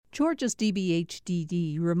Georgia's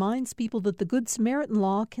DBHDD reminds people that the Good Samaritan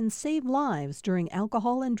Law can save lives during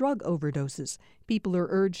alcohol and drug overdoses. People are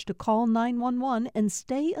urged to call 911 and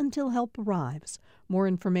stay until help arrives. More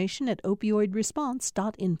information at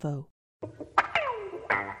opioidresponse.info.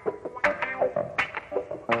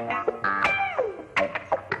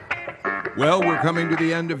 Well, we're coming to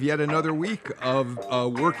the end of yet another week of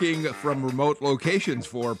working from remote locations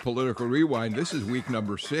for Political Rewind. This is week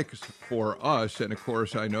number 6 for us. And, of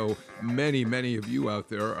course, I know many, many of you out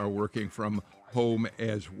there are working from home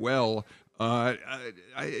as well.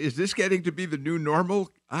 Is this getting to be the new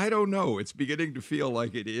normal? I don't know. It's beginning to feel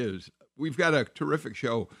like it is. We've got a terrific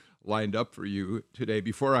show lined up for you today.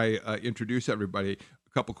 Before I introduce everybody,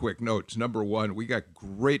 a couple quick notes. Number one, we got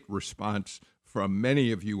great response from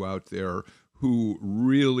many of you out there who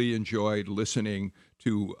really enjoyed listening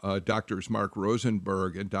to Drs. Mark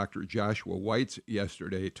Rosenberg and Dr. Joshua Weitz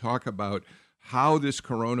yesterday talk about how this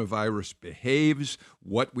coronavirus behaves,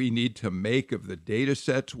 what we need to make of the data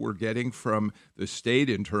sets we're getting from the state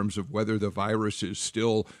in terms of whether the virus is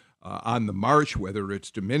still on the march, whether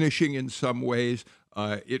it's diminishing in some ways.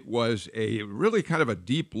 It was a really kind of a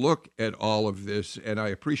deep look at all of this, and I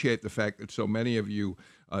appreciate the fact that so many of you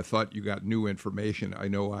thought you got new information. I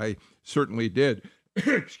know I certainly did.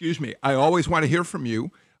 Excuse me. I always want to hear from you.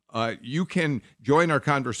 You can join our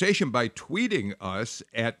conversation by tweeting us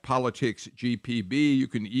at PoliticsGPB. You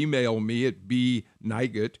can email me at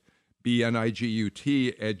bnigut,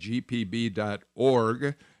 B-N-I-G-U-T, at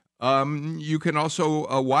gpb.org. You can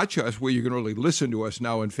also watch us, where you can really listen to us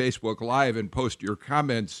now on Facebook Live and post your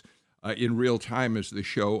comments in real time as the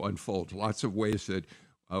show unfolds. Lots of ways that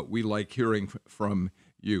we like hearing from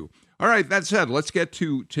you. All right, that said, let's get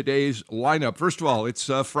to today's lineup. First of all, it's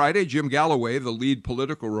Friday. Jim Galloway, the lead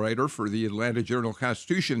political writer for the Atlanta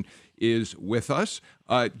Journal-Constitution, is with us.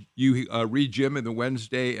 You read Jim in the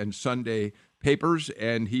Wednesday and Sunday papers,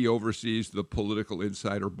 and he oversees the Political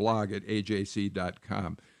Insider blog at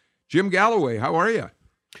ajc.com. Jim Galloway, how are you?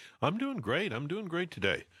 I'm doing great. I'm doing great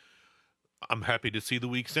today. I'm happy to see the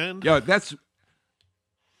week's end. Yeah.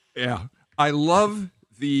 I love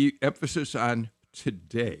the emphasis on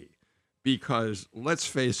today, because let's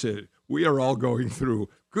face it, we are all going through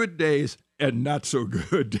good days and not so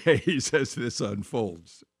good days as this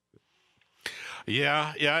unfolds.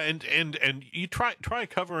 Yeah, and you try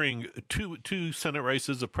covering two Senate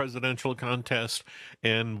races, a presidential contest,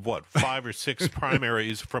 and 5 or 6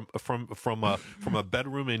 primaries from a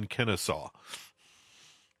bedroom in Kennesaw.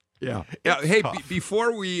 Yeah. Hey,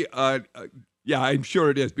 before we. Yeah, I'm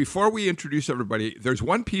sure it is. Before we introduce everybody, there's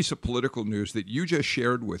one piece of political news that you just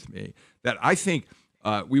shared with me that I think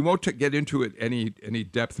we won't get into it any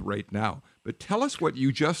depth right now. But tell us what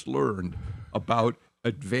you just learned about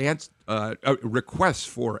advanced requests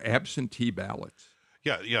for absentee ballots.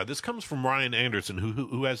 Yeah. This comes from Ryan Anderson,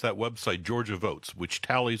 who has that website Georgia Votes, which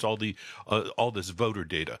tallies all this voter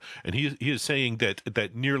data, and he is saying that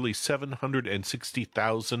nearly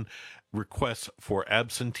 760,000 requests for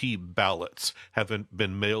absentee ballots have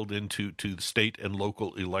been mailed into the state and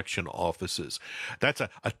local election offices. That's a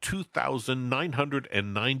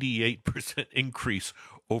 2,998% increase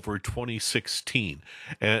over 2016.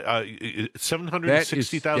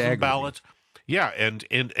 760,000 ballots. Yeah, and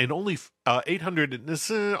only 800.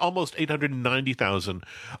 This almost 890,000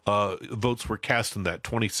 votes were cast in that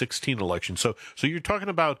 2016 election. So you're talking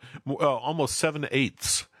about almost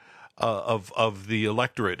 7/8 of the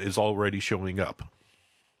electorate is already showing up.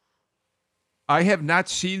 I have not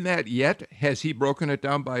seen that yet. Has he broken it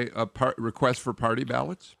down by request for party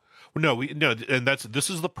ballots? No, and this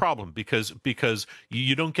is the problem because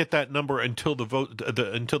you don't get that number until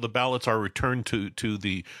until the ballots are returned to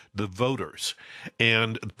the voters,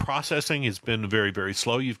 and processing has been very, very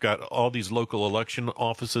slow. You've got all these local election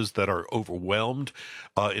offices that are overwhelmed.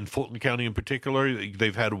 In Fulton County, in particular,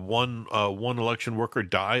 they've had one election worker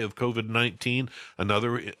die of COVID-19,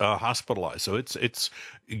 another hospitalized. So it's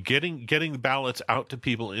getting the ballots out to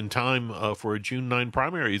people in time for a June 9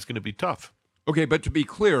 primary is going to be tough. Okay, but to be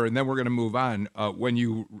clear, and then we're going to move on, when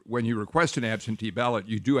you request an absentee ballot,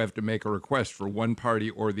 you do have to make a request for one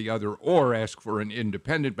party or the other, or ask for an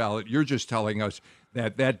independent ballot. You're just telling us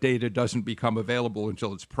that data doesn't become available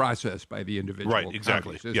until it's processed by the individual. Right,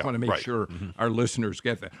 exactly. I just want to make sure our listeners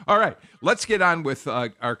get that. All right, let's get on with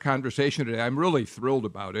our conversation today. I'm really thrilled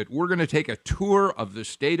about it. We're going to take a tour of the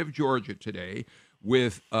state of Georgia today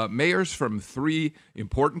with mayors from 3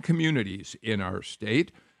 important communities in our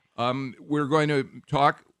state. We're going to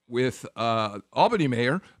talk with Albany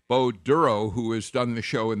Mayor Bo Dorough, who has done the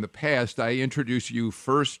show in the past. I introduce you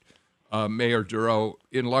first, Mayor Dorough,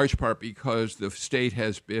 in large part because the state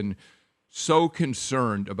has been so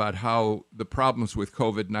concerned about how the problems with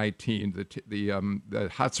COVID-19, the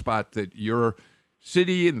hotspot that your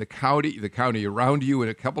city and the county around you, and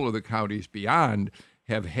a couple of the counties beyond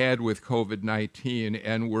have had with COVID-19.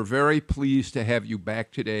 And we're very pleased to have you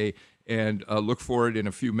back today, and look forward in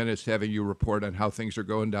a few minutes to having you report on how things are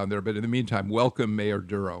going down there. But in the meantime, welcome, Mayor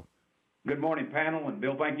Duro. Good morning, panel, and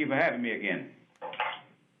Bill, thank you for having me again.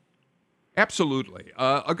 Absolutely.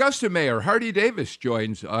 Augusta Mayor Hardy Davis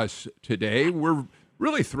joins us today. We're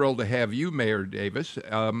really thrilled to have you, Mayor Davis.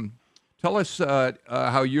 Tell us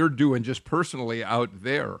how you're doing just personally out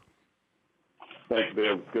there. Thanks,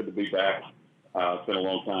 Bill. It's good to be back. It's been a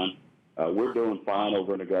long time. We're doing fine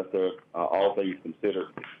over in Augusta, all things considered.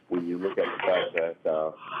 When you look at the fact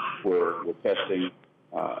that we're testing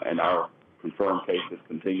and our confirmed cases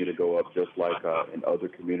continue to go up just like in other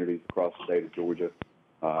communities across the state of Georgia.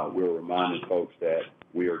 We're reminding folks that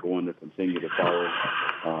we are going to continue to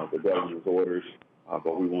follow the governor's orders,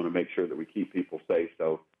 but we want to make sure that we keep people safe.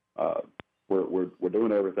 So we're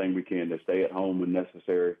doing everything we can to stay at home when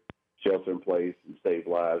necessary, shelter in place, and save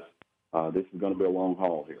lives. This is going to be a long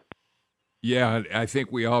haul here. Yeah, I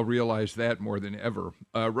think we all realize that more than ever.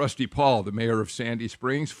 Rusty Paul, the mayor of Sandy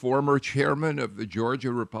Springs, former chairman of the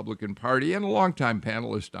Georgia Republican Party, and a longtime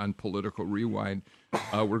panelist on Political Rewind.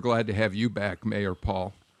 We're glad to have you back, Mayor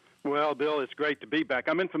Paul. Well, Bill, it's great to be back.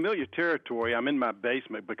 I'm in familiar territory. I'm in my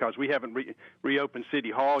basement because we haven't reopened City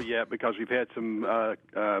Hall yet because we've had some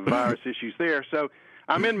virus issues there. So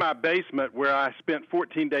I'm in my basement where I spent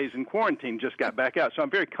 14 days in quarantine, just got back out. So I'm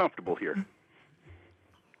very comfortable here.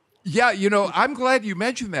 Yeah, I'm glad you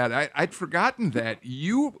mentioned that. I'd forgotten that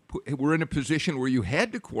you were in a position where you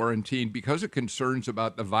had to quarantine because of concerns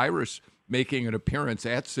about the virus making an appearance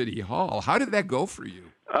at City Hall. How did that go for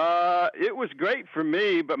you? It was great for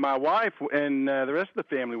me, but my wife and the rest of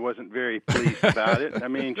the family wasn't very pleased about it. I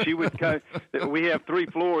mean, she would we have 3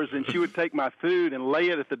 floors, and she would take my food and lay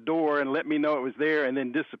it at the door and let me know it was there and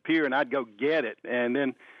then disappear, and I'd go get it. And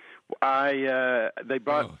then they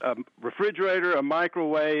brought a refrigerator, a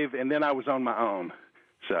microwave, and then I was on my own.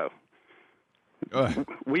 So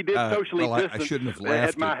we did socially distance I shouldn't have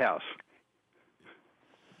laughed at my house.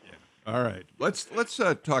 All right. Let's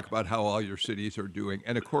talk about how all your cities are doing.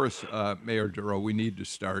 And, of course, Mayor Duro, we need to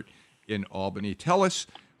start in Albany. Tell us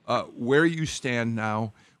where you stand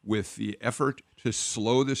now with the effort to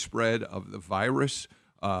slow the spread of the virus,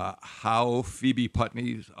 how Phoebe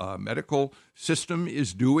Putney's medical system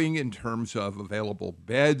is doing in terms of available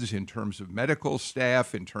beds, in terms of medical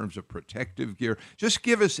staff, in terms of protective gear. Just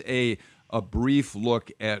give us a brief look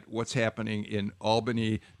at what's happening in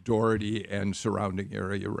Albany, Doherty, and surrounding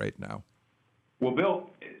area right now. Well, Bill,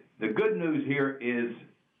 the good news here is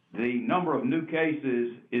the number of new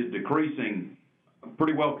cases is decreasing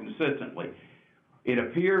pretty well consistently. It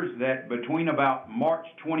appears that between about March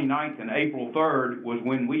 29th and April 3rd was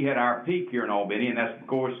when we had our peak here in Albany, and that's, of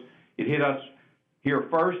course, it hit us here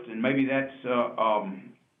first, and maybe that's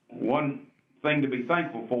one thing to be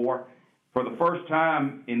thankful for. For the first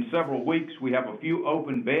time in several weeks, we have a few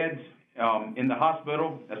open beds in the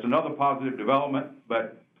hospital. That's another positive development.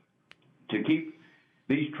 But to keep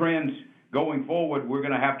these trends going forward, we're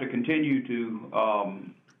going to have to continue to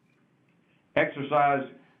exercise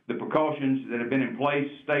the precautions that have been in place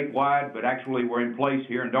statewide, but actually were in place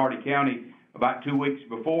here in Doherty County about 2 weeks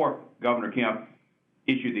before Governor Kemp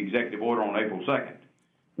issued the executive order on April 2nd.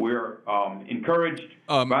 We're encouraged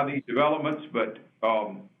by these developments, but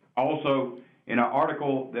also, in an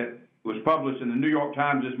article that was published in the New York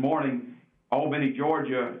Times this morning, Albany,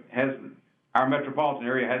 Georgia, our metropolitan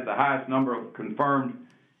area has the highest number of confirmed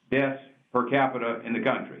deaths per capita in the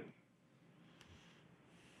country.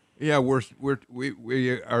 Yeah,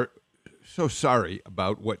 we are so sorry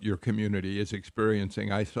about what your community is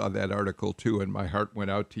experiencing. I saw that article too, and my heart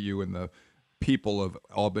went out to you and the people of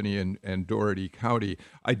Albany and Doherty County.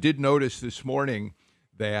 I did notice this morning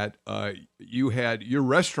that your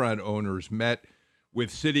restaurant owners met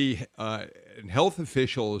with city and health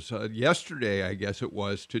officials yesterday, I guess it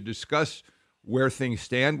was, to discuss where things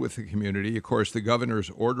stand with the community. Of course, the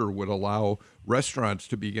governor's order would allow restaurants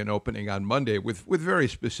to begin opening on Monday with very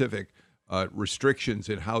specific restrictions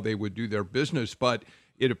in how they would do their business. But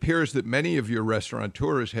it appears that many of your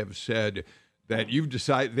restaurateurs have said that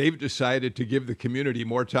they've decided to give the community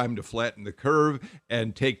more time to flatten the curve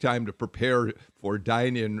and take time to prepare for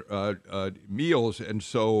dine-in meals. And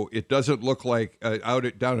so it doesn't look like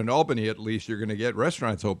down in Albany, at least, you're going to get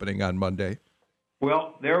restaurants opening on Monday.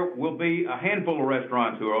 Well, there will be a handful of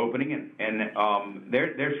restaurants who are opening, and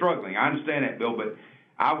they're struggling. I understand that, Bill, but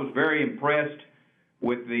I was very impressed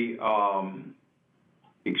with the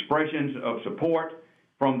expressions of support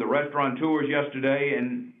from the restaurateurs yesterday,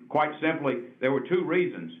 and quite simply, there were two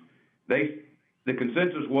reasons. The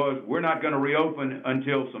consensus was we're not going to reopen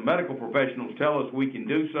until some medical professionals tell us we can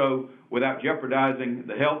do so without jeopardizing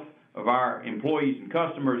the health of our employees and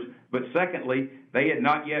customers. But secondly, they had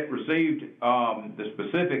not yet received the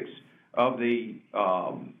specifics of the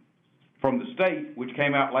from the state, which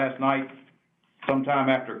came out last night sometime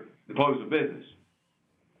after the close of business.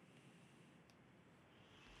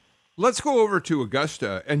 Let's go over to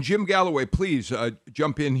Augusta. And Jim Galloway, please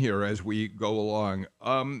jump in here as we go along.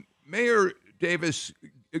 Mayor Davis,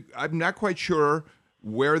 I'm not quite sure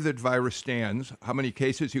where the virus stands, how many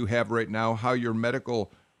cases you have right now, how your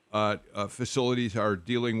medical facilities are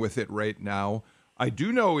dealing with it right now. I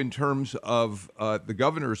do know in terms of the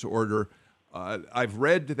governor's order, I've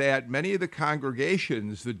read that many of the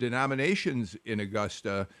congregations, the denominations in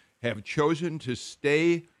Augusta, have chosen to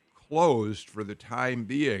stay closed for the time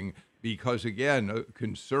being because, again, a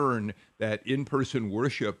concern that in-person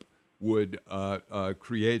worship would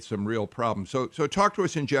create some real problems. So talk to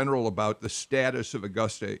us in general about the status of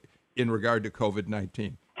Augusta in regard to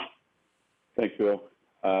COVID-19. Thanks, Bill.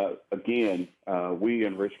 Again, we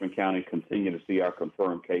in Richmond County continue to see our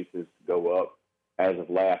confirmed cases go up. As of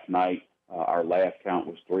last night, our last count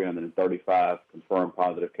was 335 confirmed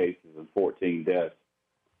positive cases and 14 deaths.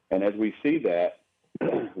 And as we see that,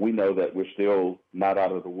 we know that we're still not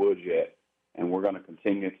out of the woods yet, and we're going to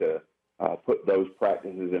continue to put those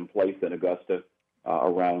practices in place in Augusta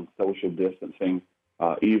around social distancing,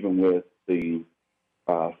 even with the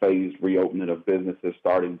phased reopening of businesses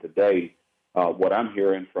starting today. What I'm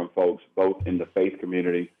hearing from folks, both in the faith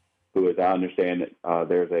community, who, as I understand it,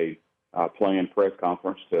 there's a planned press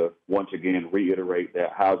conference to once again reiterate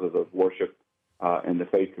that houses of worship in the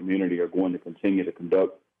faith community are going to continue to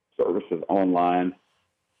conduct services online.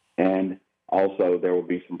 And also there will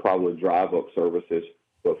be some probably drive-up services.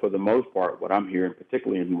 But for the most part, what I'm hearing,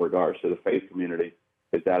 particularly in regards to the faith community,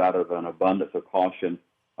 is that out of an abundance of caution,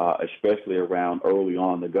 especially around early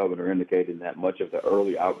on, the governor indicated that much of the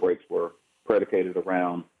early outbreaks were predicated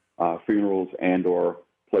around funerals and or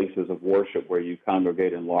places of worship where you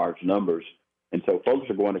congregate in large numbers. And so folks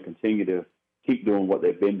are going to continue to keep doing what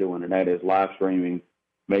they've been doing, and that is live streaming,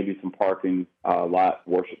 maybe some parking lot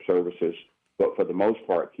worship services. But for the most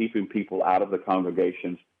part, keeping people out of the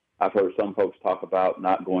congregations. I've heard some folks talk about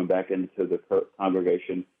not going back into the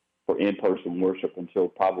congregation for in-person worship until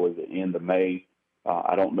probably the end of May.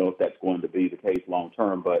 I don't know if that's going to be the case long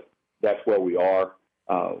term, but that's where we are.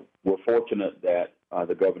 We're fortunate that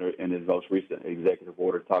the governor in his most recent executive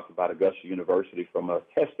order talked about Augusta University from a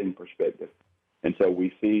testing perspective. And so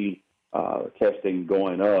we see testing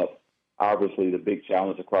going up. Obviously, the big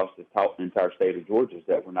challenge across the entire state of Georgia is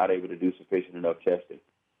that we're not able to do sufficient enough testing.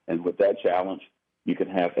 And with that challenge, you can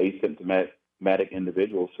have asymptomatic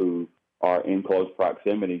individuals who are in close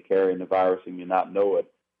proximity carrying the virus and you not know it.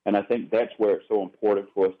 And I think that's where it's so important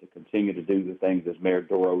for us to continue to do the things, as Mayor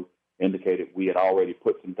Dorough indicated. We had already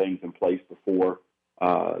put some things in place before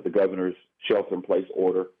the governor's shelter-in-place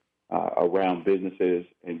order around businesses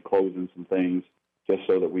and closing some things just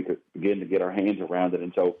so that we could begin to get our hands around it.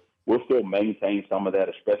 And so we'll still maintain some of that,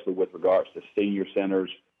 especially with regards to senior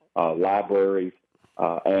centers, libraries,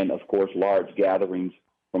 and, of course, large gatherings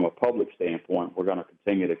from a public standpoint. We're going to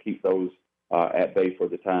continue to keep those at bay for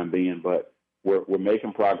the time being, but we're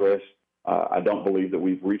making progress. I don't believe that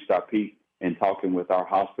we've reached our peak in talking with our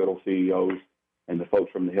hospital CEOs and the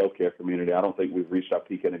folks from the healthcare community. I don't think we've reached our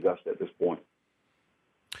peak in Augusta at this point.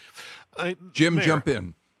 Jim, Mayor, jump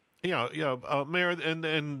in. Yeah, Mayor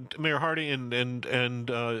and Mayor Hardy and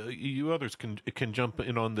you others can jump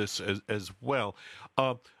in on this as well.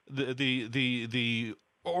 The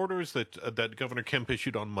orders that Governor Kemp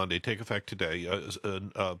issued on Monday take effect today.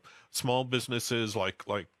 Small businesses like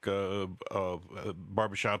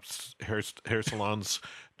barbershops, hair salons,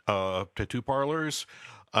 tattoo parlors,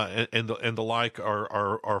 and the like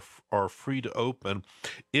are free to open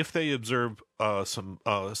if they observe some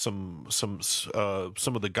of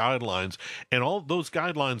the guidelines, and all those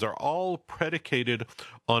guidelines are all predicated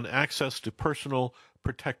on access to personal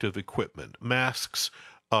protective equipment, masks,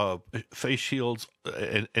 face shields,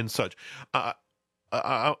 and such.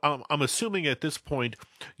 I'm assuming at this point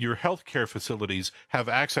your healthcare facilities have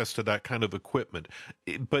access to that kind of equipment,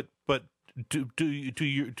 but do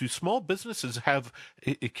small businesses have?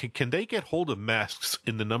 Can they get hold of masks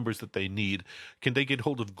in the numbers that they need? Can they get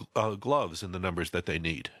hold of gloves in the numbers that they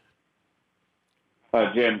need?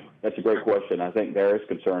 Jim, that's a great question. I think there is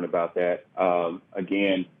concern about that.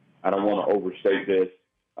 Again, I don't want to overstate this.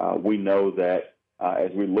 We know that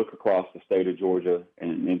as we look across the state of Georgia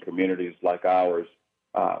and in communities like ours,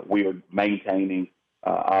 we are maintaining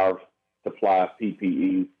our supply of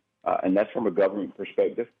PPE, and that's from a government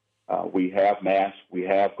perspective. We have masks, we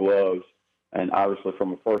have gloves, and obviously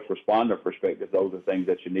from a first responder perspective, those are things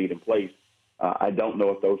that you need in place. I don't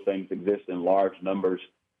know if those things exist in large numbers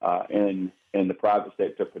in the private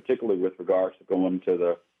sector, particularly with regards to going to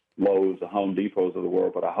the Lowe's, the Home Depots of the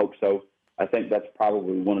world, but I hope so. I think that's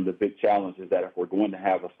probably one of the big challenges, that if we're going to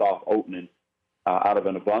have a soft opening, out of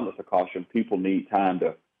an abundance of caution, people need time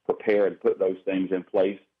to prepare and put those things in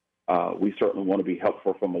place. We certainly want to be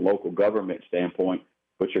helpful from a local government standpoint,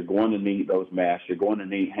 but you're going to need those masks. You're going to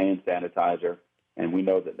need hand sanitizer, and we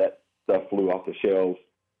know that stuff flew off the shelves.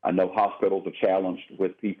 I know hospitals are challenged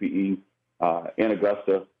with PPE. In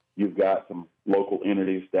Augusta, you've got some local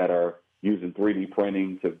entities that are using 3D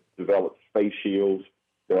printing to develop face shields.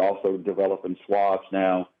 They're also developing swabs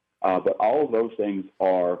now. But all of those things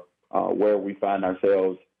are where we find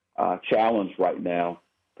ourselves challenged right now,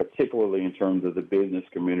 particularly in terms of the business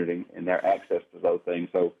community and their access to those things.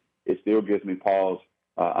 So it still gives me pause.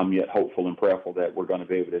 I'm yet hopeful and prayerful that we're going to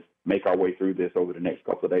be able to make our way through this over the next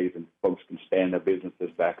couple of days, and folks can stand their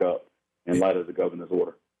businesses back up in light of the governor's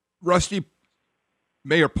order. Rusty,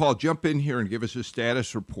 Mayor Paul, jump in here and give us a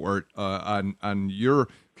status report on your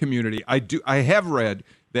community. I have read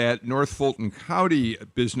that North Fulton County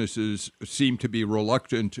businesses seem to be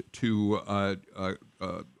reluctant to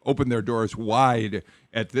open their doors wide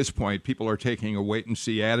at this point. People are taking a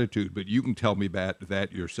wait-and-see attitude, but you can tell me about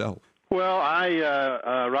that yourself. Well,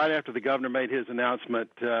 I right after the governor made his announcement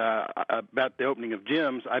about the opening of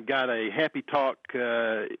gyms, I've got a Happy Talk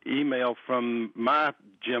email from my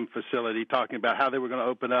gym facility talking about how they were going to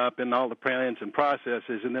open up and all the plans and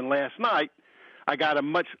processes. And then last night, I got a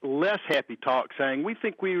much less happy talk saying, we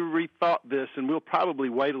think we rethought this and we'll probably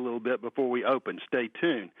wait a little bit before we open. Stay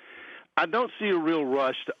tuned. I don't see a real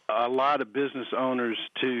rush to a lot of business owners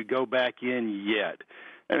to go back in yet.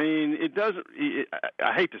 I mean, it doesn't.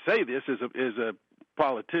 I hate to say this as a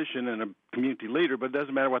politician and a community leader, but it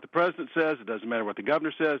doesn't matter what the president says. It doesn't matter what the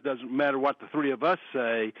governor says. It doesn't matter what the three of us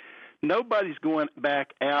say. Nobody's going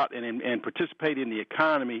back out and participate in the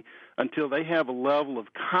economy until they have a level of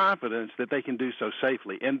confidence that they can do so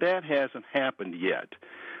safely, and that hasn't happened yet.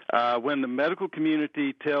 When the medical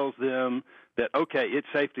community tells them that, okay, it's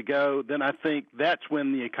safe to go, then I think that's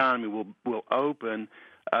when the economy will open.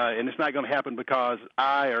 And it's not going to happen because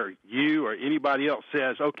I or you or anybody else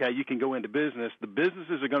says, okay, you can go into business. The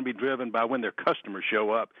businesses are going to be driven by when their customers show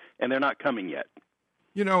up, and they're not coming yet.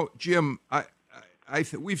 You know, Jim,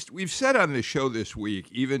 we've said on this show this week,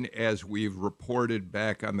 even as we've reported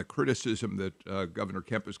back on the criticism that Governor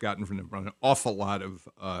Kemp has gotten from an awful lot of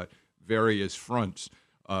various fronts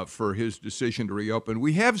for his decision to reopen,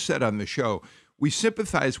 we have said on the show we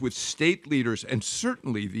sympathize with state leaders and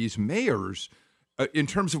certainly these mayors in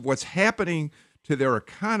terms of what's happening to their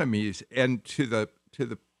economies and to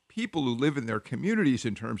the people who live in their communities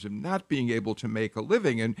in terms of not being able to make a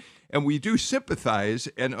living. And we do sympathize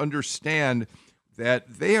and understand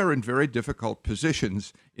that they are in very difficult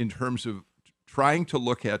positions in terms of trying to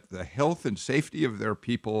look at the health and safety of their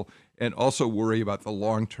people and also worry about the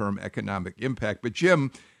long-term economic impact. But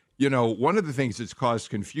Jim, you know, one of the things that's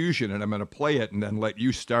caused confusion, and I'm going to play it and then let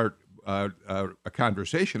you start a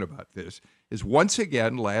conversation about this, is once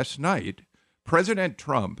again last night, President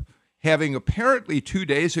Trump, having apparently 2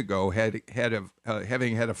 days ago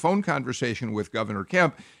having had a phone conversation with Governor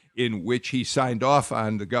Kemp, in which he signed off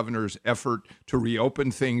on the governor's effort to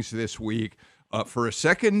reopen things this week, for a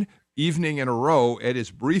second evening in a row at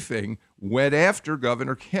his briefing, went after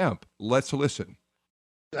Governor Kemp. Let's listen.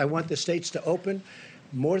 I want the states to open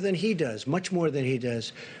more than he does, much more than he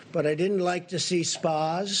does. But I didn't like to see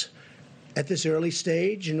spas at this early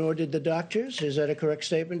stage, nor did the doctors. Is that a correct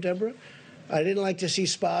statement, Deborah? I didn't like to see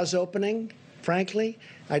spas opening, frankly.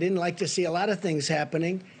 I didn't like to see a lot of things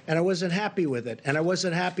happening, and I wasn't happy with it. And I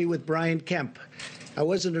wasn't happy with Brian Kemp. I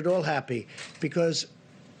wasn't at all happy because,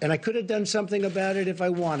 and I could have done something about it if I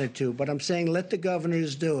wanted to, but I'm saying let the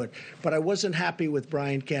governors do it. But I wasn't happy with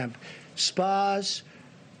Brian Kemp. Spas,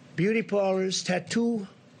 beauty parlors, tattoo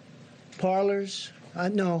parlors,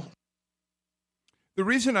 no. The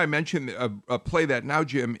reason I mention play that now,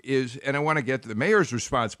 Jim, is, and I want to get to the mayor's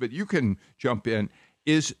response, but you can jump in,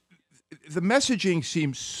 is the messaging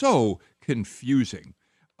seems so confusing.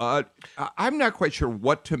 I'm not quite sure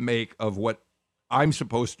what to make of what I'm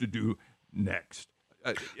supposed to do next.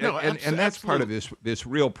 And that's part of this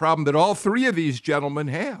real problem that all three of these gentlemen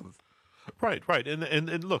have. Right,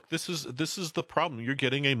 and look, this is the problem. You're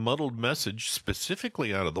getting a muddled message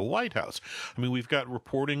specifically out of the White House. I mean, we've got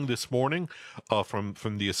reporting this morning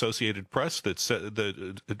from the Associated Press that said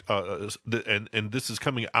and this is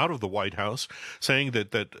coming out of the White House, saying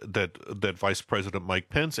that Vice President Mike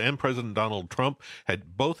Pence and President Donald Trump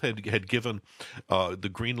had given the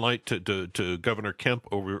green light to Governor Kemp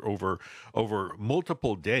over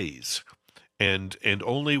multiple days. And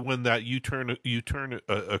only when that U-turn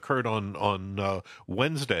occurred on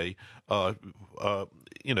Wednesday,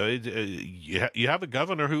 you have a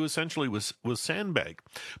governor who essentially was sandbagged.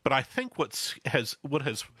 But I think what has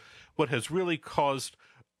really caused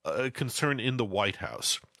concern in the White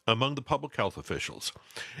House among the public health officials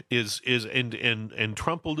and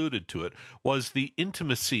Trump alluded to it, was the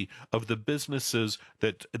intimacy of the businesses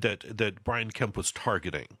that Brian Kemp was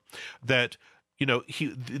targeting. That if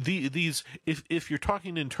you're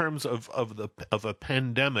talking in terms of a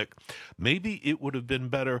pandemic, maybe it would have been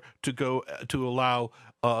better to allow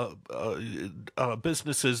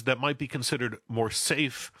businesses that might be considered more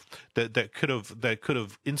safe, that could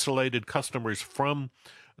have insulated customers from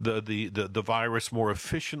the virus more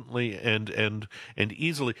efficiently and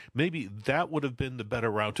easily. Maybe that would have been the better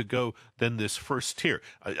route to go than this first tier.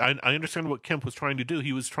 I understand what Kemp was trying to do.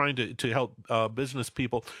 He was trying to help business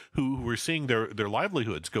people who were seeing their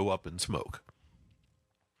livelihoods go up in smoke.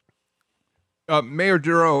 Mayor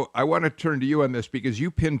Duro, I want to turn to you on this because you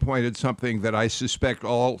pinpointed something that I suspect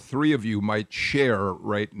all three of you might share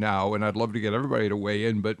right now, and I'd love to get everybody to weigh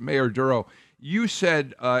in. But Mayor Duro, you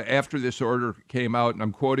said after this order came out, and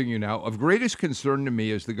I'm quoting you now, "Of greatest concern to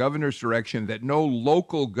me is the governor's direction that no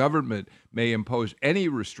local government may impose any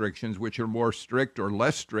restrictions which are more strict or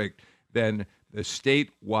less strict than the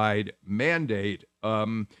statewide mandate."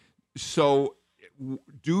 So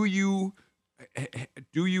do you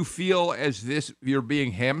feel as this you're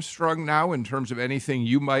being hamstrung now in terms of anything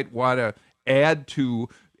you might want to add to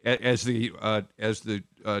as the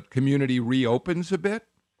community reopens a bit?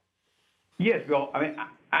 Yes, Bill. I mean,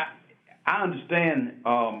 I understand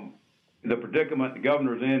the predicament the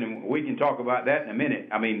governor's in, and we can talk about that in a minute.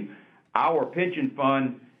 I mean, our pension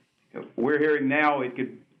fund, we're hearing now it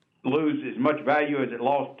could lose as much value as it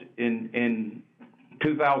lost in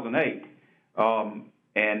 2008.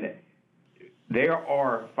 And there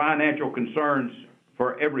are financial concerns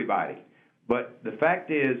for everybody. But the fact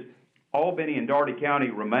is, Albany and Daugherty County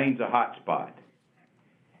remains a hot spot.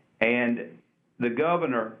 And the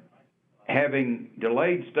governor, having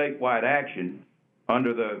delayed statewide action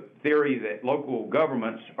under the theory that local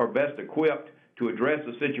governments are best equipped to address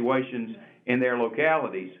the situations in their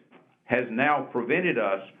localities, has now prevented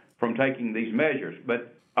us from taking these measures.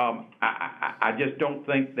 But I just don't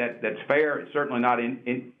think that that's fair. It's certainly not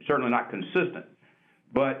certainly not consistent.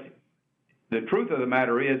 But the truth of the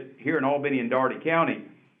matter is, here in Albany and Daugherty County,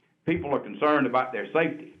 people are concerned about their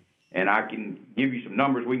safety. And I can give you some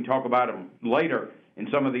numbers. We can talk about them later. In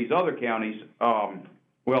some of these other counties,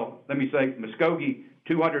 well, let me say Muskogee,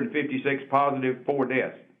 256 positive, 4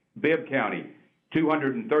 deaths. Bibb County,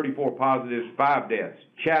 234 positives, 5 deaths.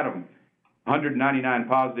 Chatham, 199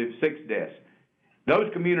 positive, 6 deaths.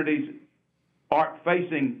 Those communities aren't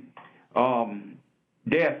facing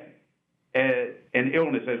death and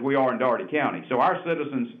illness as we are in Daugherty County. So our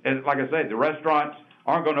citizens, like I said, the restaurants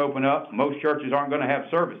aren't going to open up. Most churches aren't going to have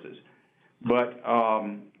services. But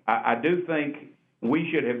I do think we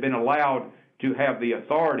should have been allowed to have the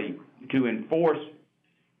authority to enforce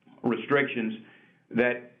restrictions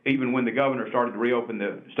that even when the governor started to reopen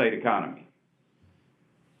the state economy.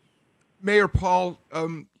 Mayor Paul,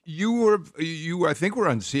 you I think were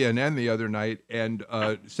on CNN the other night and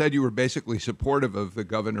said you were basically supportive of the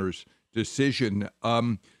governor's decision.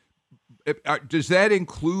 Does that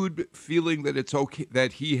include feeling that it's okay,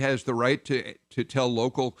 that he has the right to tell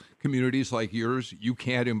local communities like yours you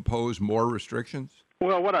can't impose more restrictions?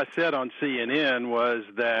 Well, what I said on CNN was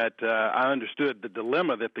that I understood the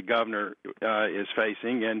dilemma that the governor is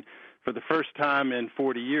facing, and for the first time in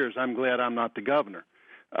 40 years, I'm glad I'm not the governor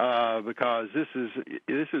because this is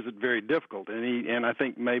very difficult, and I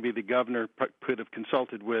think maybe the governor could have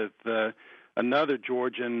consulted with another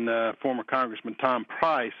Georgian former Congressman Tom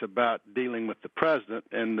Price about dealing with the president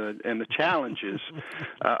and the challenges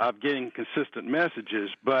of getting consistent messages.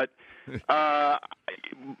 But our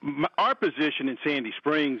position in Sandy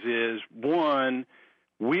Springs is, one,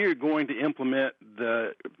 we're going to implement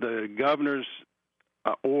the governor's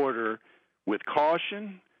order with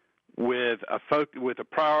caution, with a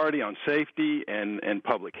priority on safety and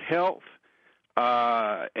public health.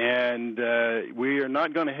 And we are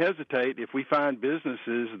not going to hesitate if we find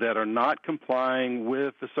businesses that are not complying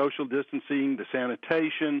with the social distancing, the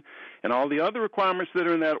sanitation, and all the other requirements that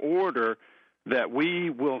are in that order, that we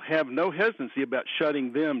will have no hesitancy about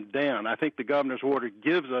shutting them down. I think the governor's order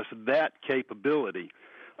gives us that capability.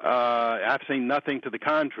 I've seen nothing to the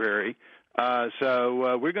contrary.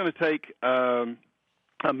 So we're going to take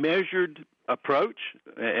a measured approach,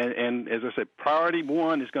 and as I said, priority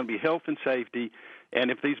one is going to be health and safety.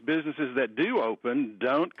 And if these businesses that do open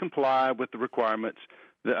don't comply with the requirements,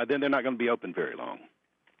 then they're not going to be open very long.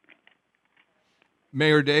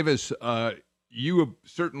 Mayor Davis, you have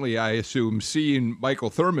certainly, I assume, seen Michael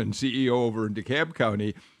Thurmond, CEO over in DeKalb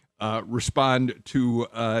County, respond to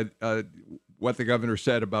what the governor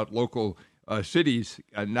said about local cities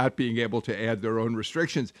not being able to add their own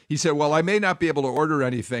restrictions. He said, well, I may not be able to order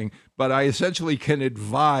anything, but I essentially can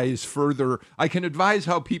advise further. I can advise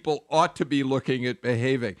how people ought to be looking at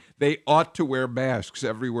behaving. They ought to wear masks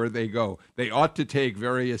everywhere they go. They ought to take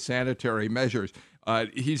various sanitary measures.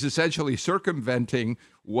 He's essentially circumventing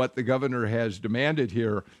what the governor has demanded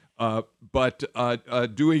here, but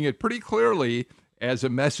doing it pretty clearly as a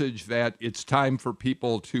message that it's time for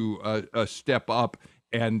people to step up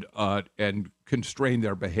and constrain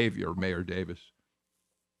their behavior, Mayor Davis.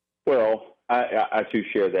 Well, I too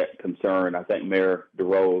share that concern. I think Mayor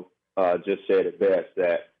DeRoe just said it best,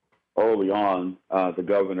 that early on the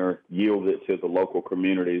governor yielded to the local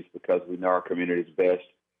communities because we know our communities best.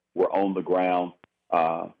 We're on the ground.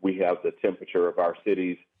 We have the temperature of our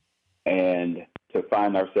cities. And to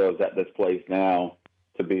find ourselves at this place now,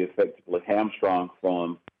 to be effectively hamstrung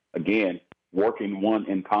from, again, working one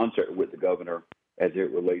in concert with the governor as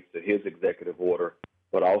it relates to his executive order,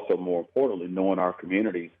 but also more importantly, knowing our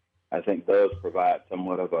communities, I think does provide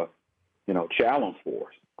somewhat of a, challenge for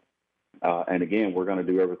us. And again, we're going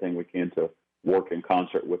to do everything we can to work in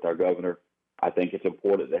concert with our governor. I think it's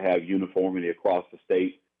important to have uniformity across the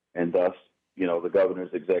state and thus, the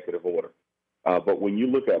governor's executive order. But when you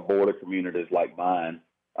look at border communities like mine,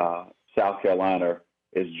 South Carolina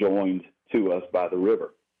is joined to us by the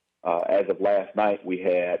river. As of last night, we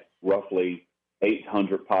had roughly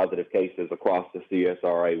 800 positive cases across the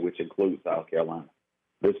CSRA, which includes South Carolina.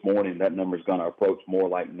 This morning, that number is going to approach more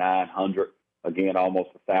like 900, again, almost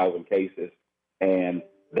 1,000 cases. And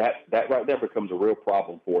that right there becomes a real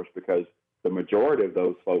problem for us because the majority of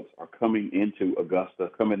those folks are coming into Augusta,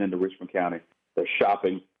 coming into Richmond County. They're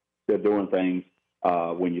shopping. They're doing things.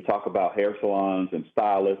 When you talk about hair salons and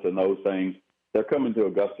stylists and those things, they're coming to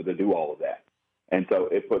Augusta to do all of that. And so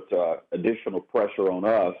it puts additional pressure on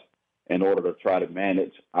us in order to try to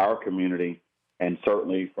manage our community, and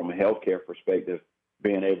certainly from a healthcare perspective,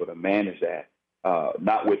 being able to manage that,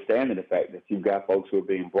 notwithstanding the fact that you've got folks who are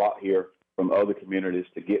being brought here from other communities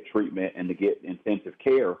to get treatment and to get intensive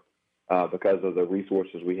care because of the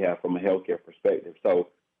resources we have from a healthcare perspective. So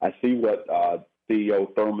I see what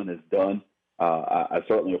CEO Thurmond has done. I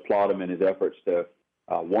certainly applaud him in his efforts to,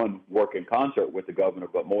 one, work in concert with the governor,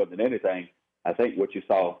 but more than anything, I think what you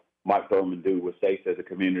saw Mike Thurmond do was say to the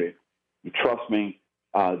community, you trust me,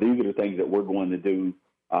 these are the things that we're going to do.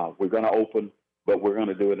 We're going to open, but we're going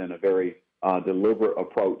to do it in a very deliberate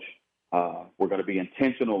approach. We're going to be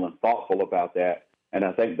intentional and thoughtful about that. And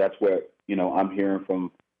I think that's where, I'm hearing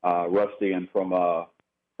from Rusty and from Mayor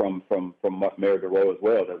DeRoe as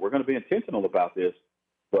well, that we're going to be intentional about this,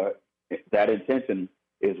 but that intention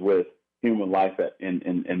is with human life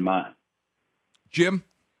in mind. Jim?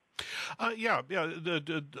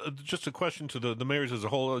 Just a question to the mayors as a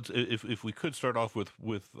whole. If we could start off with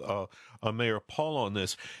Mayor Paul on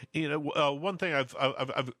this, one thing I've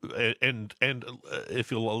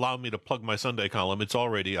if you'll allow me to plug my Sunday column, it's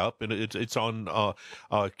already up and it's on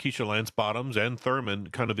Keisha Lance Bottoms and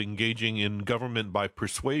Thurmond kind of engaging in government by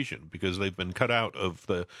persuasion because they've been cut out of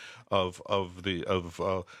the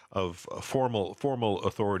formal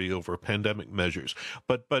authority over pandemic measures.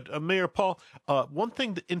 But Mayor Paul, one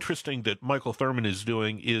thing interesting that Michael Thurmond is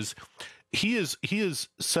doing is he is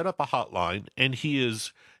set up a hotline, and he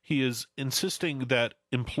is insisting that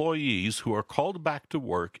employees who are called back to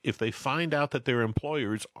work, if they find out that their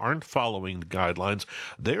employers aren't following the guidelines,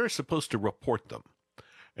 they are supposed to report them.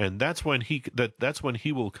 And that's when he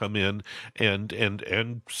will come in and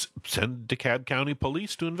send DeKalb County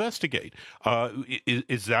Police to investigate.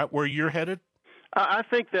 Is that where you're headed? I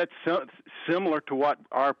think that's similar to what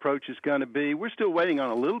our approach is going to be. We're still waiting on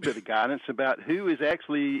a little bit of guidance about who is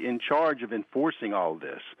actually in charge of enforcing all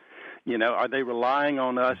this. Are they relying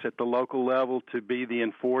on us at the local level to be the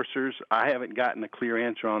enforcers? I haven't gotten a clear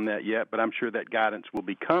answer on that yet, but I'm sure that guidance will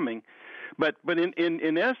be coming. But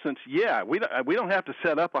in essence, yeah, we don't have to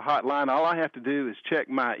set up a hotline. All I have to do is check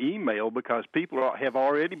my email, because people have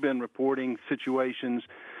already been reporting situations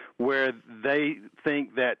where they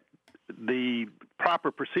think that the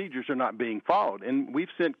proper procedures are not being followed. And we've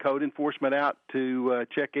sent code enforcement out to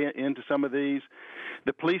check into some of these.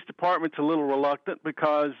 The police department's a little reluctant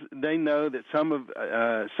because they know that some of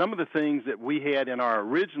the things that we had in our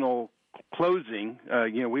original closing,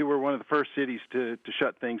 we were one of the first cities to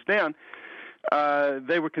shut things down.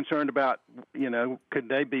 They were concerned about, could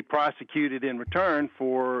they be prosecuted in return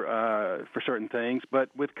for certain things. But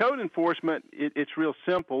with code enforcement, it's real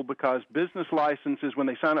simple, because business licenses, when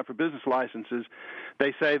they sign up for business licenses,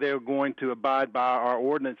 they say they're going to abide by our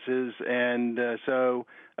ordinances, and so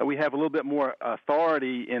we have a little bit more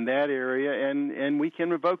authority in that area, and we can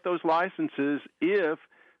revoke those licenses if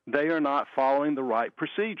they are not following the right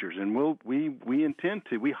procedures. And we intend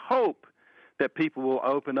to. We hope that people will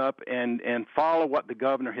open up and follow what the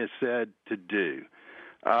governor has said to do.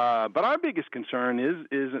 But our biggest concern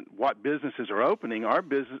isn't what businesses are opening. Our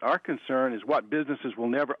concern is what businesses will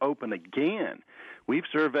never open again. We've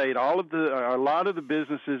surveyed a lot of the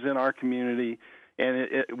businesses in our community,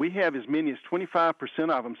 and we have as many as 25%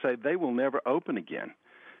 of them say they will never open again.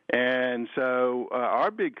 And so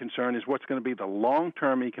our big concern is what's going to be the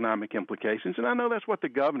long-term economic implications, and I know that's what the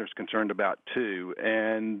governor's concerned about too.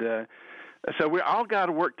 And so we all got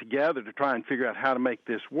to work together to try and figure out how to make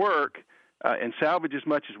this work and salvage as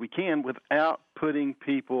much as we can without putting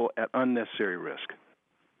people at unnecessary risk.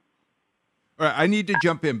 All right, I need to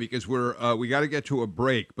jump in because we got to get to a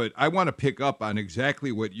break, but I want to pick up on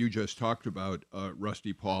exactly what you just talked about,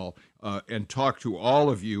 Rusty Paul, and talk to all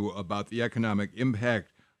of you about the economic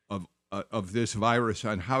impact of this virus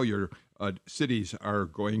on how your cities are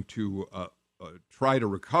going to try to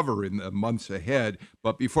recover in the months ahead.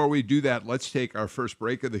 But before we do that, let's take our first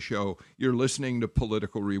break of the show. You're listening to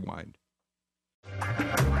Political Rewind.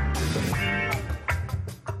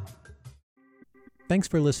 Thanks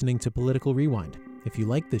for listening to Political Rewind. If you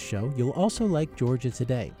like this show, you'll also like Georgia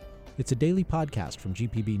Today. It's a daily podcast from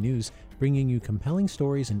GPB News, bringing you compelling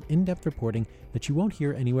stories and in-depth reporting that you won't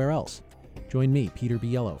hear anywhere else. Join me, Peter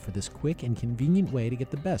Biello, for this quick and convenient way to get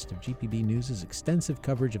the best of GPB News' extensive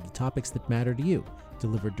coverage of the topics that matter to you,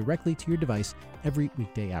 delivered directly to your device every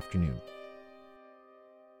weekday afternoon.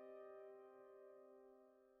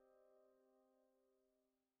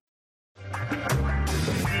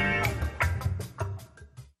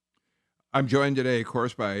 I'm joined today, of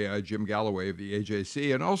course, by Jim Galloway of the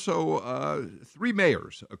AJC, and also three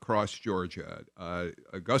mayors across Georgia.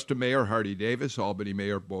 Augusta Mayor Hardy Davis, Albany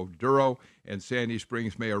Mayor Bo Duro, and Sandy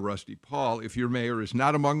Springs Mayor Rusty Paul. If your mayor is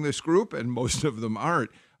not among this group, and most of them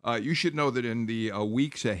aren't, you should know that in the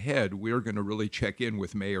weeks ahead, we're going to really check in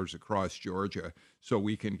with mayors across Georgia so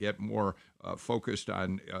we can get more focused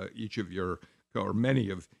on each of your, or many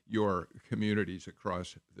of your communities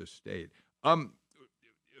across the state.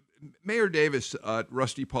 Mayor Davis,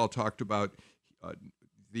 Rusty Paul talked about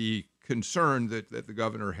the concern that the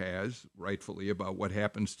governor has, rightfully, about what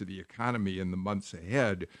happens to the economy in the months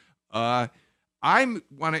ahead. I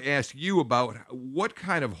want to ask you about what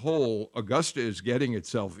kind of hole Augusta is getting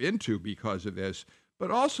itself into because of this,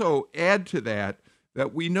 but also add to that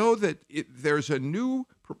we know that there's a new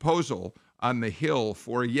proposal on the Hill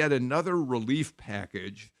for yet another relief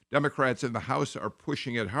package. Democrats in the House are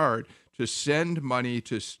pushing it hard to send money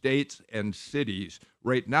to states and cities.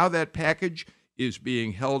 Right now, that package is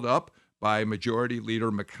being held up by Majority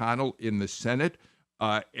Leader McConnell in the Senate.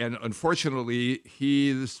 And unfortunately,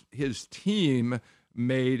 his team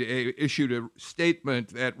issued a statement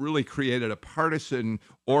that really created a partisan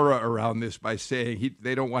aura around this by saying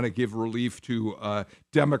they don't want to give relief to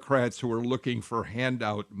Democrats who are looking for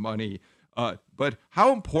handout money. But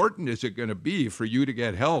how important is it going to be for you to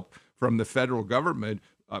get help from the federal government,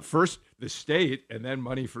 first the state, and then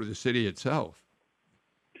money for the city itself?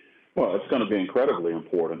 Well, it's going to be incredibly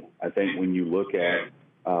important. I think when you look at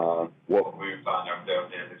what we find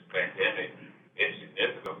ourselves in this pandemic, it's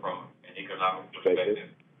significant from an economic perspective.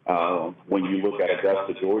 When you look at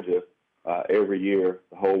Augusta, Georgia, every year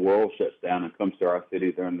the whole world shuts down and comes to our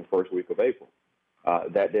city during the first week of April.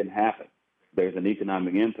 That didn't happen. There's an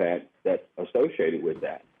economic impact that's associated with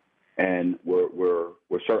that, and we're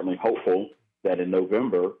certainly hopeful that in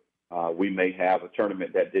November we may have a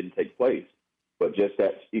tournament that didn't take place. But just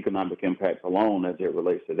that economic impact alone, as it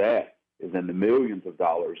relates to that, is in the millions of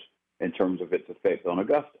dollars in terms of its effect on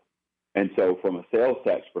Augusta. And so, from a sales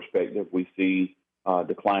tax perspective, we see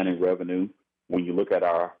decline in revenue. When you look at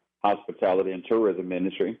our hospitality and tourism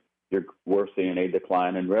industry, we're seeing a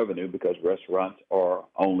decline in revenue because restaurants are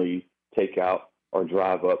only takeout or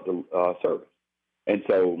drive up the service. And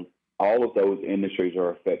so all of those industries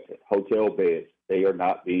are affected. Hotel beds, they are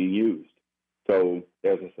not being used. So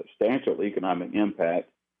there's a substantial economic impact.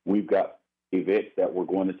 We've got events that were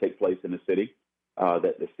going to take place in the city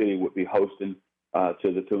that the city would be hosting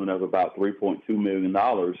to the tune of about $3.2 million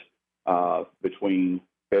between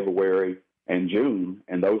February and June,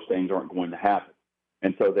 and those things aren't going to happen.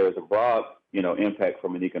 And so there's a broad, impact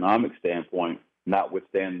from an economic standpoint,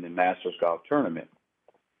 notwithstanding the Masters Golf Tournament.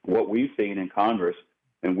 What we've seen in Congress,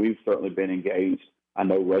 and we've certainly been engaged, I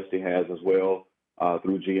know Rusty has as well,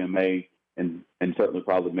 through GMA, and certainly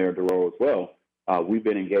probably Mayor DeRoe as well. We've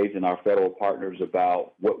been engaging our federal partners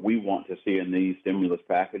about what we want to see in these stimulus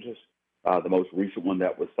packages. The most recent one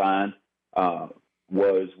that was signed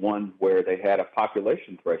was one where they had a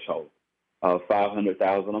population threshold of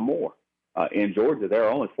 500,000 or more. In Georgia, there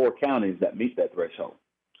are only 4 counties that meet that threshold.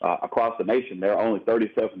 Across the nation, there are only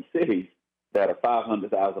 37 cities that are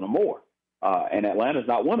 500,000 or more, and Atlanta's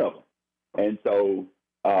not one of them. And so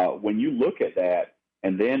when you look at that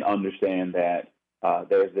and then understand that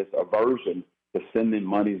there's this aversion to sending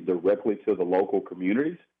monies directly to the local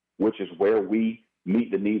communities, which is where we meet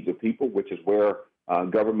the needs of people, which is where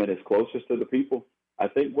government is closest to the people, I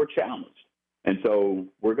think we're challenged. And so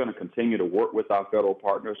we're going to continue to work with our federal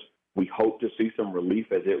partners. We hope to see some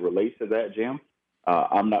relief as it relates to that, Jim.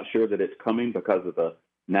 I'm not sure that it's coming because of the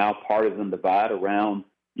now partisan divide around,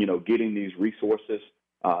 getting these resources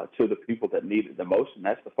to the people that need it the most, and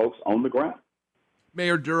that's the folks on the ground.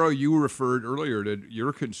 Mayor DeRoe, you referred earlier to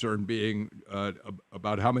your concern being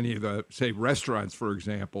about how many of the, say, restaurants, for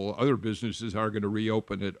example, other businesses are going to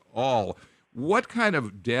reopen at all. What kind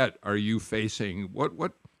of debt are you facing?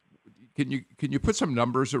 What can you put some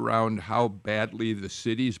numbers around how badly the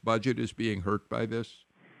city's budget is being hurt by this?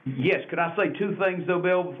 Yes. Could I say 2 things, though,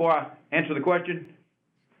 Bill, before I answer the question?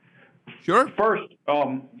 Sure. First,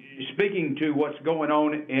 speaking to what's going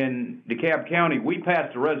on in DeKalb County, we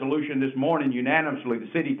passed a resolution this morning unanimously,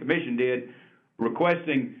 the city commission did,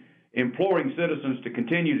 imploring citizens to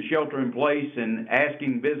continue to shelter in place and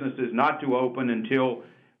asking businesses not to open until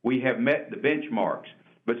we have met the benchmarks.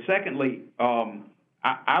 But secondly,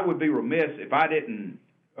 I would be remiss if I didn't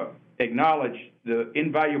acknowledge the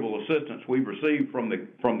invaluable assistance we've received from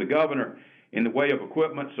the governor in the way of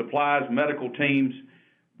equipment, supplies, medical teams.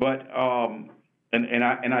 But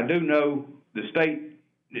and I do know the state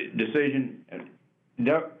decision.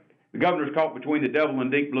 The governor's caught between the devil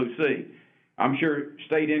and deep blue sea. I'm sure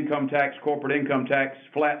state income tax, corporate income tax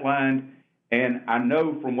flatlined, and I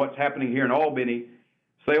know from what's happening here in Albany,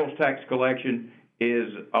 sales tax collection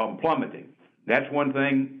is plummeting. That's one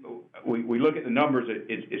thing. We look at the numbers.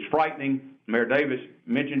 It's frightening. Mayor Davis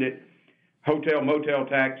mentioned it. Hotel, motel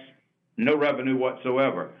tax, no revenue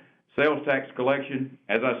whatsoever. Sales tax collection,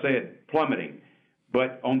 as I said, plummeting.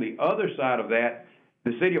 But on the other side of that,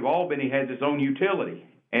 the city of Albany has its own utility,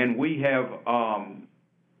 and we have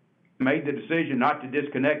made the decision not to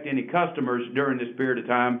disconnect any customers during this period of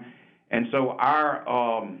time. And so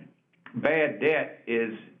our bad debt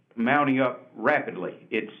is mounting up rapidly.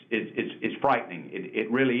 It's frightening. It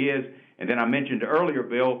really is. And then I mentioned earlier,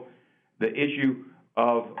 Bill, the issue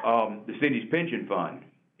of the city's pension fund.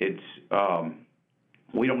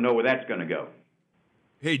 We don't know where that's going to go.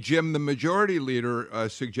 Hey, Jim, the majority leader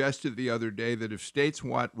suggested the other day that if states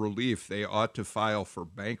want relief, they ought to file for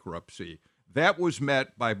bankruptcy. That was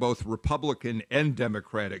met by both Republican and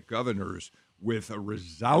Democratic governors with a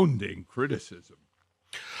resounding criticism.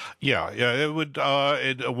 Yeah, it would.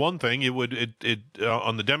 One thing, it would.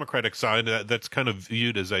 On the Democratic side, that's kind of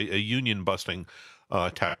viewed as a union busting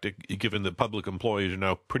tactic, given that public employees are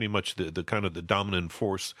now pretty much the kind of the dominant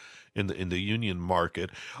force in the union market.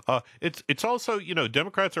 It's also,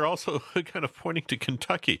 Democrats are also kind of pointing to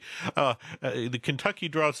Kentucky. The Kentucky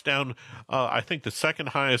draws down, I think, the second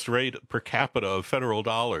highest rate per capita of federal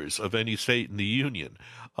dollars of any state in the union.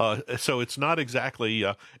 So it's not exactly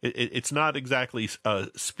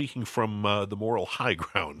speaking from the moral high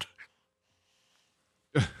ground.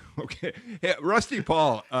 Okay. Hey, Rusty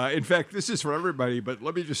Paul, in fact, this is for everybody, but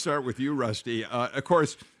let me just start with you, Rusty. Of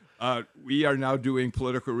course, we are now doing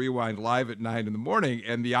Political Rewind live at 9 in the morning,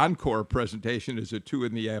 and the encore presentation is at 2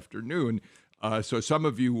 in the afternoon. So some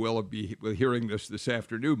of you will be hearing this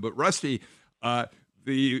afternoon. But Rusty,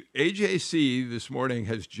 the AJC this morning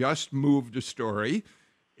has just moved a story.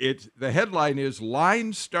 The headline is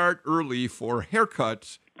 "Lines Start Early for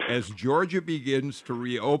Haircuts as Georgia Begins to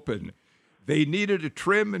Reopen." They needed a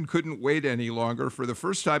trim and couldn't wait any longer. For the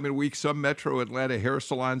first time in weeks, some metro Atlanta hair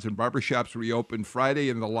salons and barbershops reopened Friday,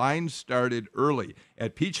 and the lines started early.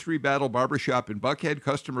 At Peachtree Battle Barbershop in Buckhead,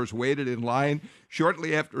 customers waited in line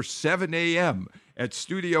shortly after 7 a.m. At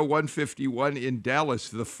Studio 151 in Dallas,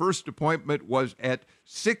 the first appointment was at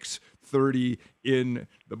 6:30 in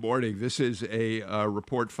the morning. This is a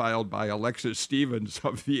report filed by Alexis Stevens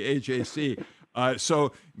of the AJC.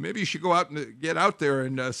 So maybe you should go out and get out there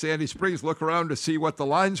in Sandy Springs, look around to see what the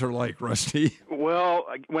lines are like, Rusty. Well,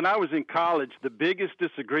 when I was in college, the biggest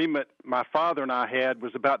disagreement my father and I had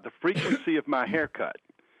was about the frequency of my haircut.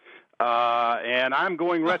 And I'm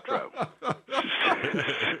going retro.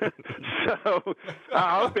 So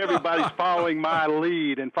I hope everybody's following my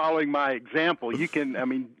lead and following my example. You can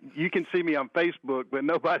see me on Facebook, but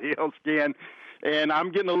nobody else can. And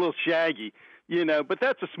I'm getting a little shaggy. But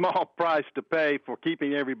that's a small price to pay for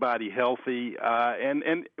keeping everybody healthy.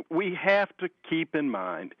 And we have to keep in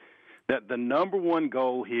mind that the number one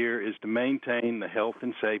goal here is to maintain the health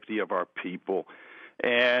and safety of our people.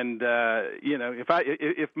 And,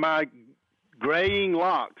 if my graying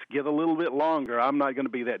locks get a little bit longer, I'm not going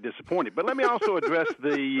to be that disappointed. But let me also address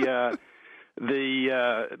the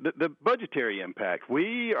budgetary impact.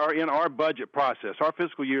 We are in our budget process. Our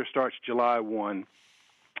fiscal year starts July 1.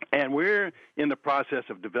 And we're in the process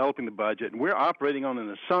of developing the budget, and we're operating on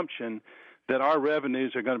an assumption that our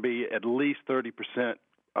revenues are going to be at least 30%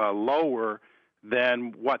 lower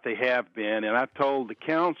than what they have been. And I've told the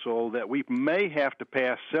council that we may have to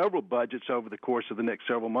pass several budgets over the course of the next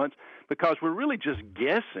several months because we're really just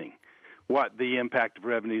guessing what the impact of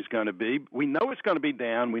revenue is going to be. We know it's going to be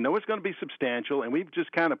down. We know it's going to be substantial, and we've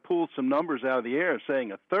just kind of pulled some numbers out of the air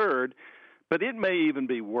saying a third. But it may even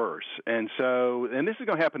be worse. And this is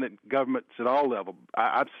going to happen at governments at all levels.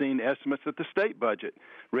 I've seen estimates that the state budget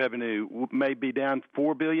revenue may be down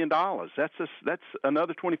 $4 billion. That's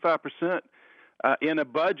another 25% in a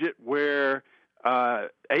budget where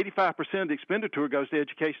 85% of the expenditure goes to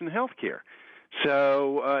education and health care.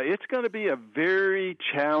 So it's going to be a very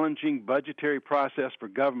challenging budgetary process for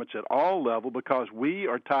governments at all levels because we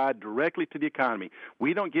are tied directly to the economy.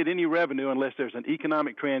 We don't get any revenue unless there's an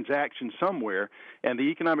economic transaction somewhere, and the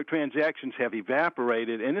economic transactions have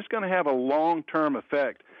evaporated, and it's going to have a long-term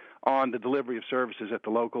effect on the delivery of services at the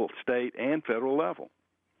local, state, and federal level.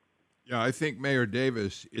 Yeah, I think, Mayor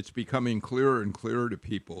Davis, it's becoming clearer and clearer to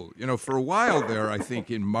people. For a while there, I think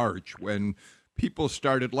in March, when people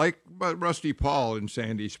started, like Rusty Paul in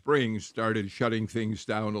Sandy Springs, started shutting things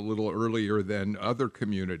down a little earlier than other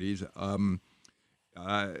communities.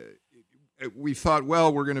 We thought,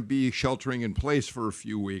 well, we're going to be sheltering in place for a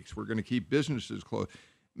few weeks. We're going to keep businesses closed.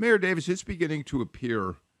 Mayor Davis, it's beginning to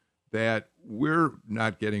appear that we're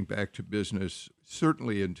not getting back to business,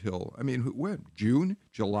 certainly until, when? June?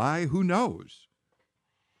 July? Who knows?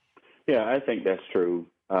 Yeah, I think that's true.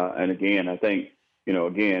 And again, I think,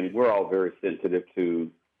 we're all very sensitive to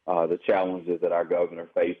the challenges that our governor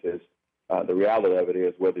faces. The reality of it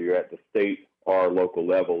is, whether you're at the state or local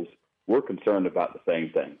levels, we're concerned about the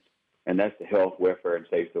same things, and that's the health, welfare, and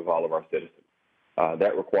safety of all of our citizens.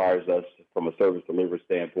 That requires us, from a service delivery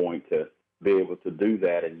standpoint, to be able to do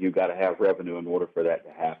that, and you've got to have revenue in order for that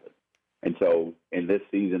to happen. And so in this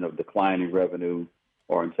season of declining revenue,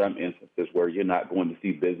 or in some instances where you're not going to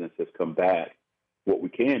see businesses come back, what we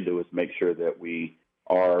can do is make sure that we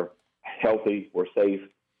are healthy, we're safe,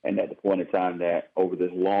 and at the point in time that over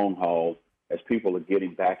this long haul, as people are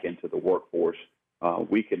getting back into the workforce,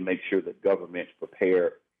 we can make sure that government's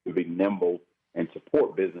prepared to be nimble and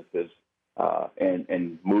support businesses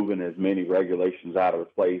and moving as many regulations out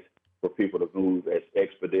of place for people to move as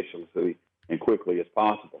expeditiously and quickly as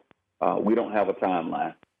possible. We don't have a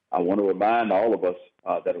timeline. I want to remind all of us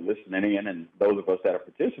that are listening in and those of us that are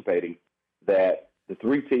participating that the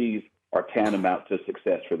 3 T's are tantamount to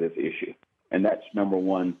success for this issue. And that's number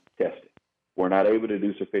one, testing. We're not able to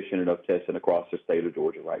do sufficient enough testing across the state of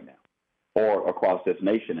Georgia right now, or across this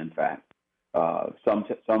nation, in fact. Some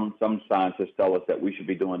scientists tell us that we should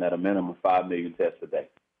be doing at a minimum 5 million tests a day.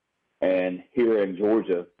 And here in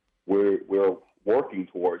Georgia, we're working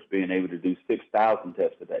towards being able to do 6,000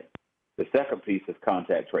 tests a day. The second piece is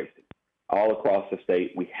contact tracing. All across the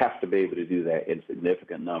state, we have to be able to do that in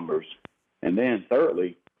significant numbers. And then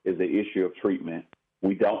thirdly is the issue of treatment.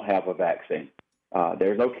 We don't have a vaccine.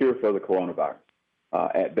 There's no cure for the coronavirus.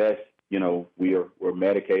 At best, we're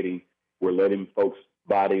medicating, we're letting folks'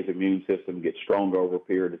 body's immune system get stronger over a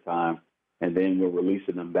period of time, and then we're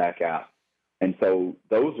releasing them back out. And so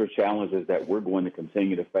those are challenges that we're going to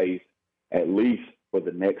continue to face at least for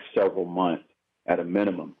the next several months at a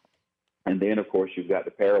minimum. And then, of course, you've got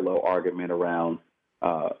the parallel argument around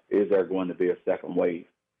is there going to be a second wave?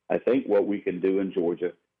 I think what we can do in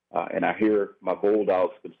Georgia, and I hear my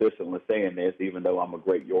Bulldogs consistently saying this, even though I'm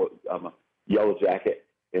a Yellow Jacket,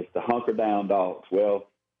 is to hunker down, dogs. Well,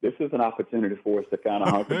 this is an opportunity for us to kind of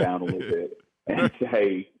hunker down a little bit and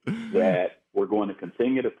say that we're going to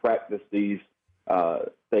continue to practice these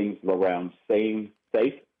things around staying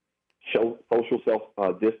safe, social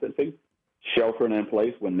self-distancing, sheltering in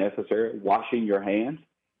place when necessary, washing your hands,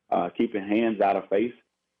 keeping hands out of face.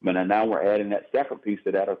 And now we're adding that second piece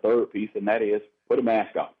to that, or third piece, and that is put a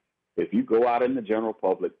mask on. If you go out in the general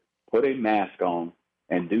public, put a mask on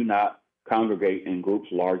and do not congregate in groups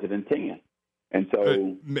larger than 10. And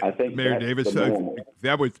so I think Mayor that's Davis, the normal.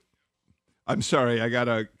 that was. I'm sorry, I got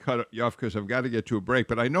to cut you off because I've got to get to a break.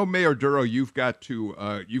 But I know, Mayor Duro, you've got to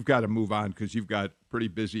move on because you've got a pretty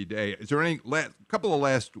busy day. Is there any couple of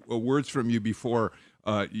last words from you before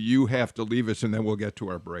you have to leave us, and then we'll get to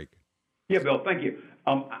our break? Yeah, Bill, thank you.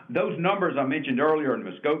 Those numbers I mentioned earlier in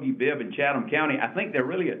Muskogee, Bibb, and Chatham County, I think they're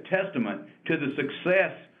really a testament to the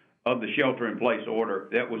success of the shelter-in-place order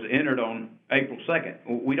that was entered on April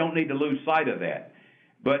 2nd. We don't need to lose sight of that.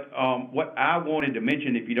 But what I wanted to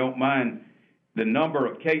mention, if you don't mind, the number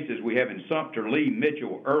of cases we have in Sumter, Lee,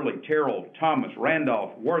 Mitchell, Early, Terrell, Thomas,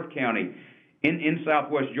 Randolph, Worth County, in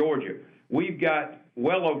southwest Georgia. We've got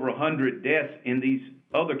well over 100 deaths in these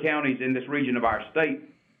other counties in this region of our state.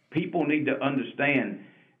 People need to understand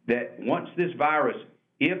that once this virus,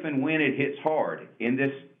 if and when it hits hard, in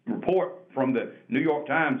this report from the New York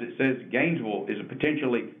Times, it says Gainesville is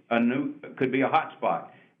could be a hot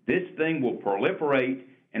spot. This thing will proliferate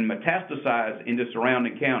and metastasize into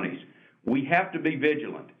surrounding counties. We have to be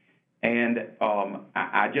vigilant. And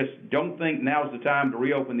I just don't think now's the time to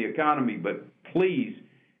reopen the economy, but please,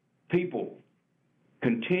 people,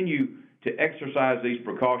 continue to exercise these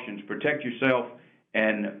precautions, protect yourself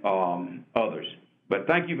and others. But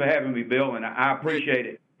thank you for having me, Bill, and I appreciate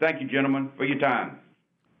it. Thank you, gentlemen, for your time.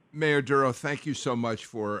 Mayor Duro, thank you so much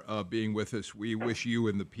for being with us. We wish you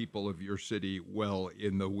and the people of your city well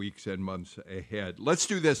in the weeks and months ahead. Let's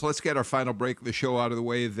do this. Let's get our final break of the show out of the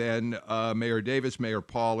way. Then Mayor Davis, Mayor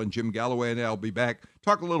Paul, and Jim Galloway and I'll be back.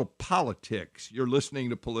 Talk a little politics. You're listening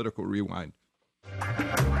to Political Rewind.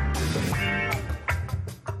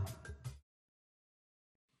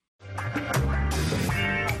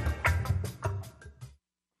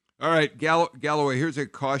 All right, Galloway, here's a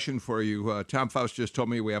caution for you. Tom Faust just told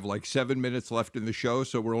me we have like 7 minutes left in the show,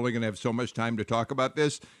 so we're only going to have so much time to talk about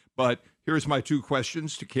this. But here's my two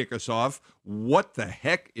questions to kick us off. What the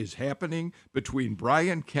heck is happening between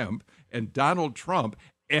Brian Kemp and Donald Trump?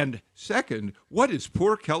 And second, what is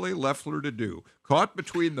poor Kelly Loeffler to do? Caught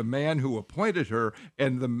between the man who appointed her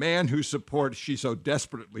and the man whose support she so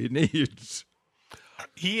desperately needs.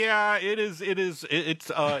 Yeah, it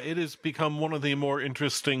has become one of the more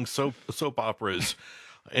interesting soap operas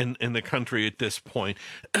in the country at this point.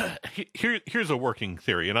 Here's a working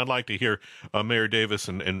theory, and I'd like to hear Mayor Davis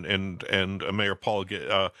and Mayor Paul get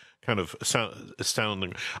kind of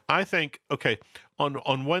sounding. I think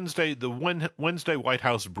on Wednesday, the Wednesday White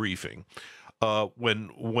House briefing,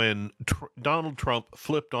 when Donald Trump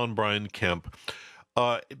flipped on Brian Kemp.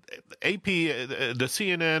 AP, the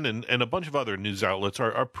CNN, and a bunch of other news outlets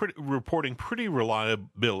are reporting pretty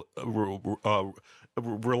reliably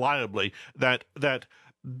that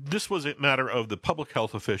this was a matter of the public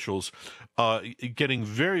health officials getting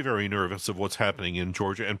very, very nervous of what's happening in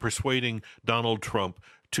Georgia and persuading Donald Trump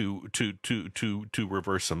to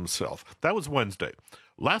reverse himself. That was Wednesday.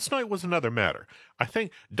 Last night was another matter. I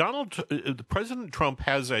think President Trump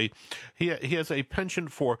has a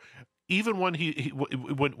penchant for, even when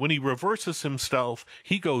when he reverses himself,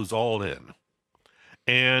 he goes all in,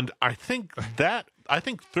 and I think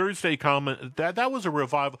Thursday comment that was a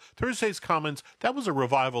revival. Thursday's comments, that was a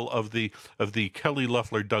revival of the Kelly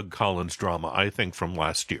Loeffler Doug Collins drama, I think, from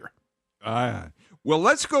last year. Well,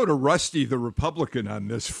 let's go to Rusty the Republican on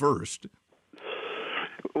this first.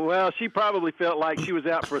 Well, she probably felt like she was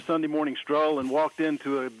out for a Sunday morning stroll and walked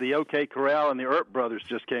into the OK Corral and the Earp brothers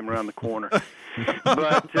just came around the corner.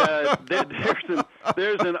 But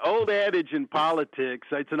there's an old adage in politics.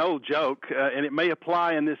 It's an old joke, and it may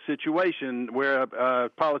apply in this situation where a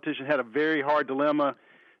politician had a very hard dilemma,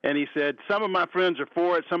 and he said, some of my friends are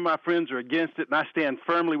for it, some of my friends are against it, and I stand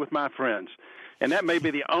firmly with my friends. And that may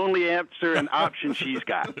be the only answer and option she's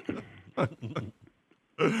got.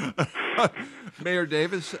 Mayor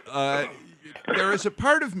Davis, there is a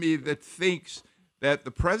part of me that thinks that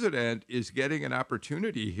the president is getting an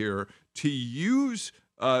opportunity here to use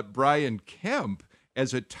Brian Kemp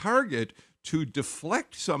as a target to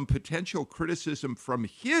deflect some potential criticism from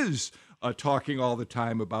his talking all the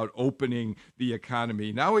time about opening the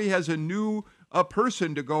economy. Now he has a new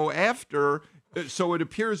person to go after, so it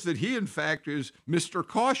appears that he, in fact, is Mr.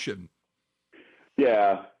 Caution.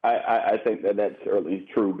 Yeah, I think that that's certainly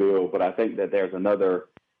true, Bill, but I think that there's another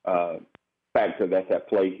factor that's at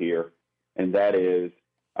play here, and that is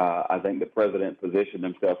I think the president positioned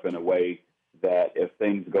himself in a way that if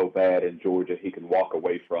things go bad in Georgia, he can walk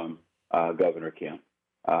away from Governor Kemp.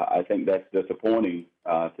 I think that's disappointing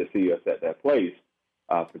to see us at that place,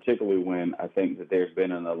 particularly when I think that there's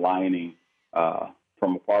been an aligning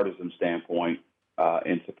from a partisan standpoint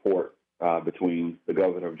in support between the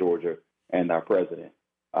governor of Georgia and our president.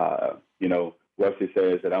 Rusty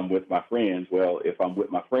says that I'm with my friends. Well, if I'm with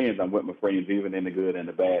my friends, I'm with my friends even in the good and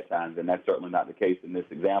the bad times, and that's certainly not the case in this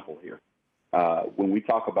example here. When we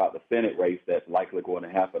talk about the Senate race that's likely going to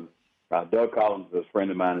happen, Doug Collins is a friend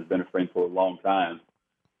of mine, has been a friend for a long time,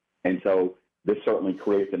 and so this certainly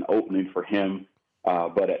creates an opening for him.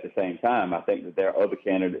 But at the same time, I think that there are other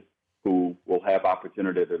candidates who will have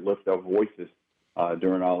opportunity to lift their voices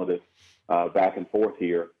during all of this back and forth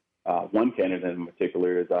here. One candidate in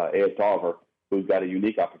particular is Ed Tarver, who's got a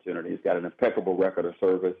unique opportunity. He's got an impeccable record of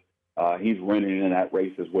service. He's running in that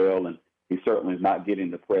race as well, and he certainly is not getting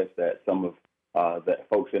the press that some of the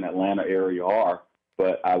folks in Atlanta area are.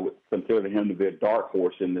 But I would consider him to be a dark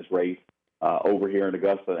horse in this race over here in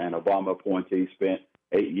Augusta, and Obama appointee, spent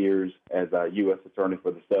 8 years as a U.S. attorney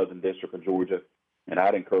for the Southern District of Georgia, and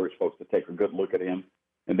I'd encourage folks to take a good look at him.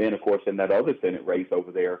 And then, of course, in that other Senate race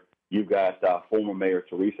over there, you've got former Mayor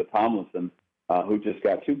Teresa Tomlinson, who just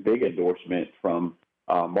got 2 big endorsements from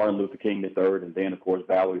Martin Luther King III, and then, of course,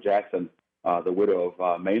 Valerie Jackson, the widow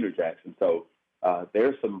of Maynard Jackson. So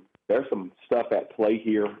there's some stuff at play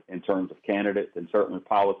here in terms of candidates and certainly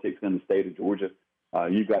politics in the state of Georgia.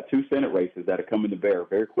 You've got 2 Senate races that are coming to bear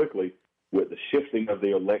very quickly with the shifting of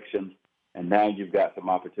the elections, and now you've got some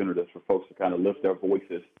opportunities for folks to kind of lift their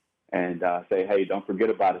voices and say, hey, don't forget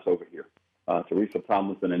about us over here. Teresa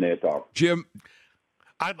Tomlinson and Ed Tarver. Jim.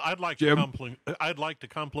 I'd like to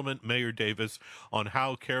compliment Mayor Davis on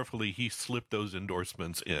how carefully he slipped those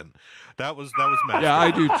endorsements in. That was masterful. Yeah,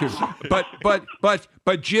 I do too.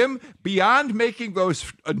 But Jim, beyond making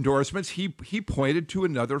those endorsements, he pointed to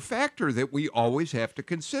another factor that we always have to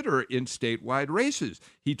consider in statewide races.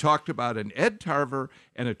 He talked about an Ed Tarver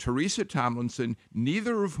and a Teresa Tomlinson,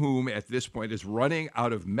 neither of whom at this point is running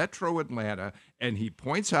out of Metro Atlanta, and he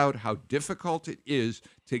points out how difficult it is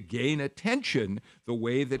to gain attention the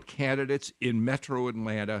way that candidates in Metro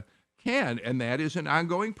Atlanta can, and that is an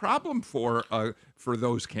ongoing problem for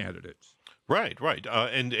those candidates. Right.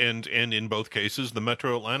 And in both cases, the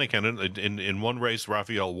Metro Atlanta candidate, in one race,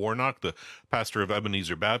 Raphael Warnock, the pastor of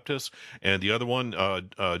Ebenezer Baptist, and the other one,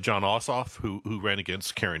 John Ossoff, who ran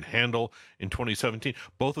against Karen Handel in 2017.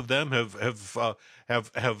 Both of them have the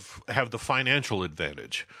financial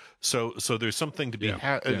advantage. So there's something to be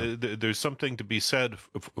there's something to be said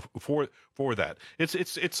for that.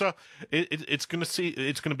 It's going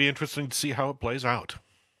to be interesting to see how it plays out.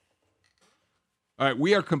 All right,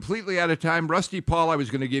 we are completely out of time. Rusty Paul, I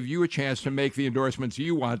was going to give you a chance to make the endorsements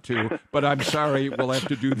you want to, but I'm sorry, we'll have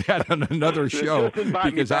to do that on another show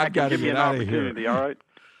because I've got to get out of here. All right?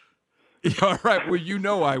 All right, well, you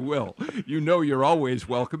know I will. You know you're always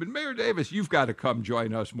welcome. And Mayor Davis, you've got to come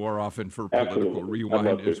join us more often for Political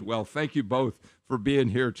Rewind as well. Thank you both for being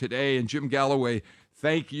here today. And Jim Galloway,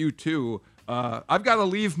 thank you too. I've got to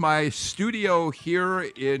leave my studio here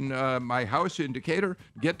in my house in Decatur,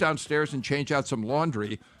 get downstairs and change out some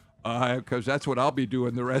laundry, because that's what I'll be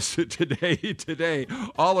doing the rest of today.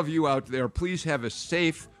 All of you out there, please have a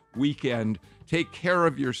safe weekend. Take care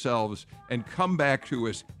of yourselves and come back to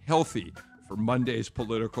us healthy for Monday's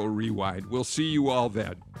Political Rewind. We'll see you all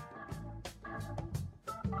then.